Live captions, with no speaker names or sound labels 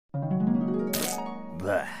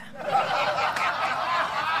Bleh.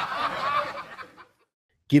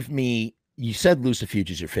 Give me, you said Lucifuge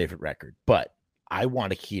is your favorite record, but I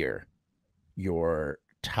want to hear your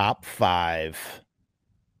top 5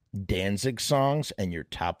 Danzig songs and your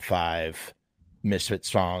top 5 Misfit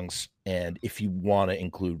songs. And if you want to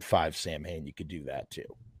include 5 Sam Hain, you could do that too.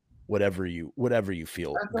 Whatever you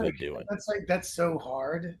feel good doing. That's so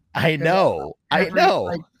hard. I know.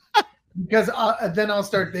 Like, because then I'll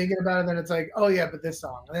start thinking about it. Then it's like, oh yeah, but this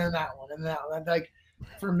song, and then that one, and that one. Like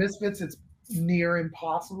for Misfits, it's near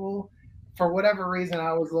impossible. For whatever reason, I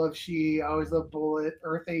always loved She. I always loved Bullet,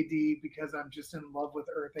 Earth AD, because I'm just in love with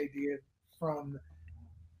Earth AD from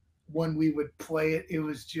when we would play it. It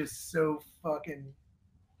was just so fucking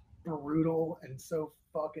brutal and so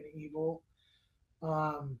fucking evil.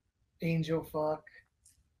 Angel Fuck,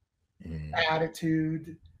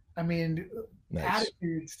 Attitude. I mean, nice.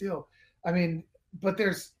 Attitude still. I mean, but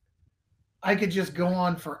I could just go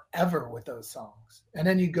on forever with those songs. And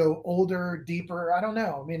then you go older, deeper. I don't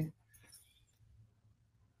know.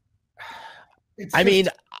 I mean,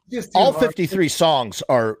 all 53 songs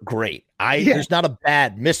are great. There's not a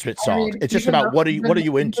bad Misfit song. It's just about what are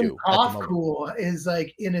you into? Cough Cool is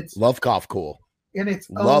like in its Love Cough Cool. In its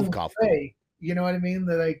own way. You know what I mean?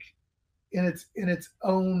 Like in its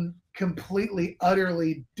own completely,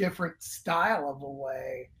 utterly different style of a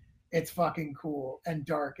way. It's fucking cool and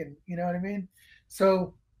dark, and you know what I mean?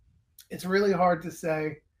 So it's really hard to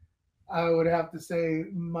say. I would have to say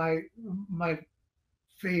my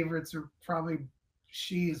favorites are probably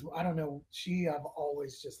She's. I don't know. I've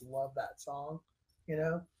always just loved that song, you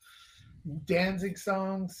know. Danzig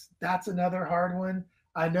songs, that's another hard one.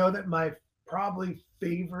 I know that my probably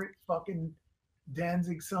favorite fucking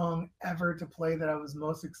Danzig song ever to play, that I was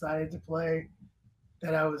most excited to play,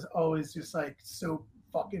 that I was always just like so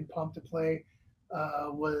fucking pumped to play,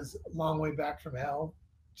 was Long Way Back from Hell.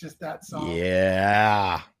 Just that song.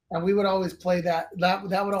 Yeah. And we would always play that. That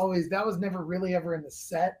was never really ever in the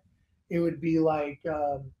set. It would be like,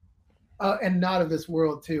 and Not of This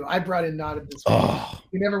World too. I brought in Not of This World. Oh,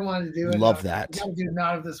 we never wanted to do it. Love that. We got to do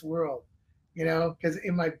Not of This World, you know, because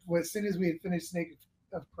as soon as we had finished Snake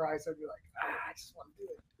of Christ, I'd be like, I just want to do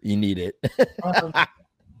it. You need it.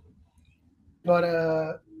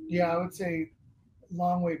 But yeah, I would say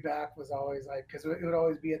Long Way Back was always like, because it would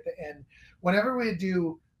always be at the end. Whenever we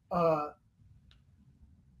do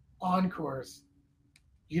encores,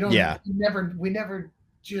 we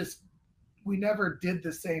never did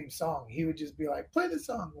the same song. He would just be like, play the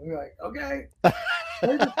song. We'd be like, okay.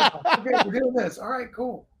 Play the song. Okay, we're doing this. All right,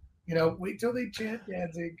 cool. You know, wait till they chant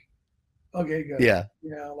Danzig. Okay, good. Yeah.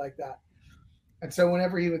 You know, like that. And so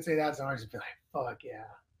whenever he would say that song, I'd just be like, fuck yeah.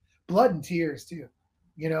 Blood and Tears too.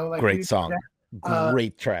 You know, like great song.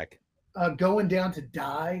 Great track. Going Down to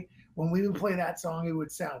Die. When we would play that song, it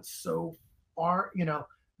would sound so far, you know,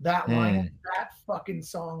 that line, that fucking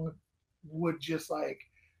song would just like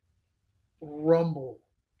rumble.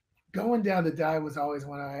 Going Down to Die was always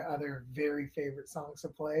one of my other very favorite songs to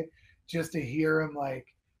play, just to hear him like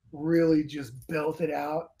really just belt it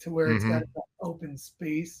out to where it's got that open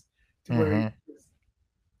space to where it's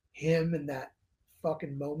him in that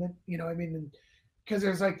fucking moment, you know what I mean? Because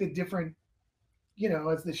there's like the different, you know,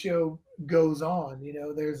 as the show goes on, you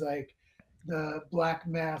know, there's like the Black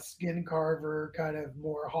Mass Skin Carver kind of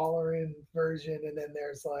more hollering version, and then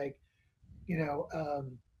there's like, you know,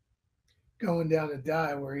 Going Down to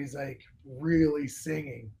Die, where he's like really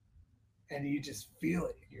singing and you just feel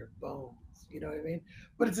it in your bones, you know what I mean?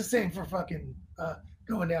 But it's the same for fucking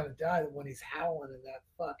Going Down to Die, when he's howling in that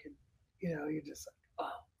fucking, you know, you're just like,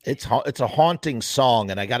 oh. It's a haunting song,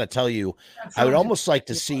 and I got to tell you, I would almost like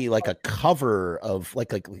to see like a cover of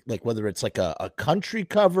like whether it's like a country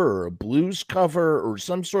cover or a blues cover or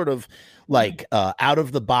some sort of like out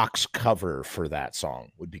of the box cover for that song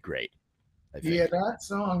would be great. Yeah, that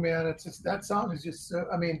song, man. It's just, that song is just so.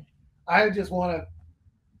 I mean, I just want to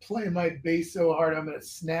play my bass so hard I'm gonna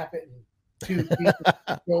snap it in two pieces.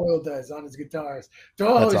 Doyle does on his guitars.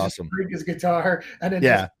 Doyle is awesome. Just break his guitar and then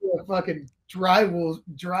just do a fucking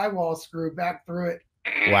drywall screw back through it.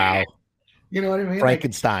 Wow. You know what I mean?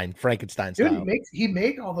 Frankenstein style. He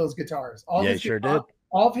made all those guitars. Did.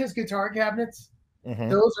 All of his guitar cabinets,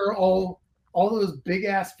 those are all those big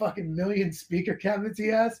ass fucking million speaker cabinets he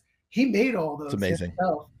has. He made all those. It's amazing.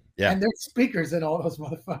 Himself. Yeah. And there's speakers in all those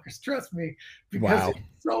motherfuckers. Trust me, because it's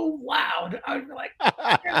so loud. I'd be like,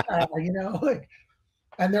 yeah, you know, like,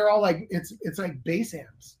 and they're all like, it's like bass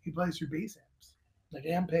amps. He plays through bass amps, like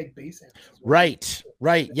Ampeg bass amps. Right.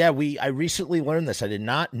 Yeah. I recently learned this. I did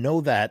not know that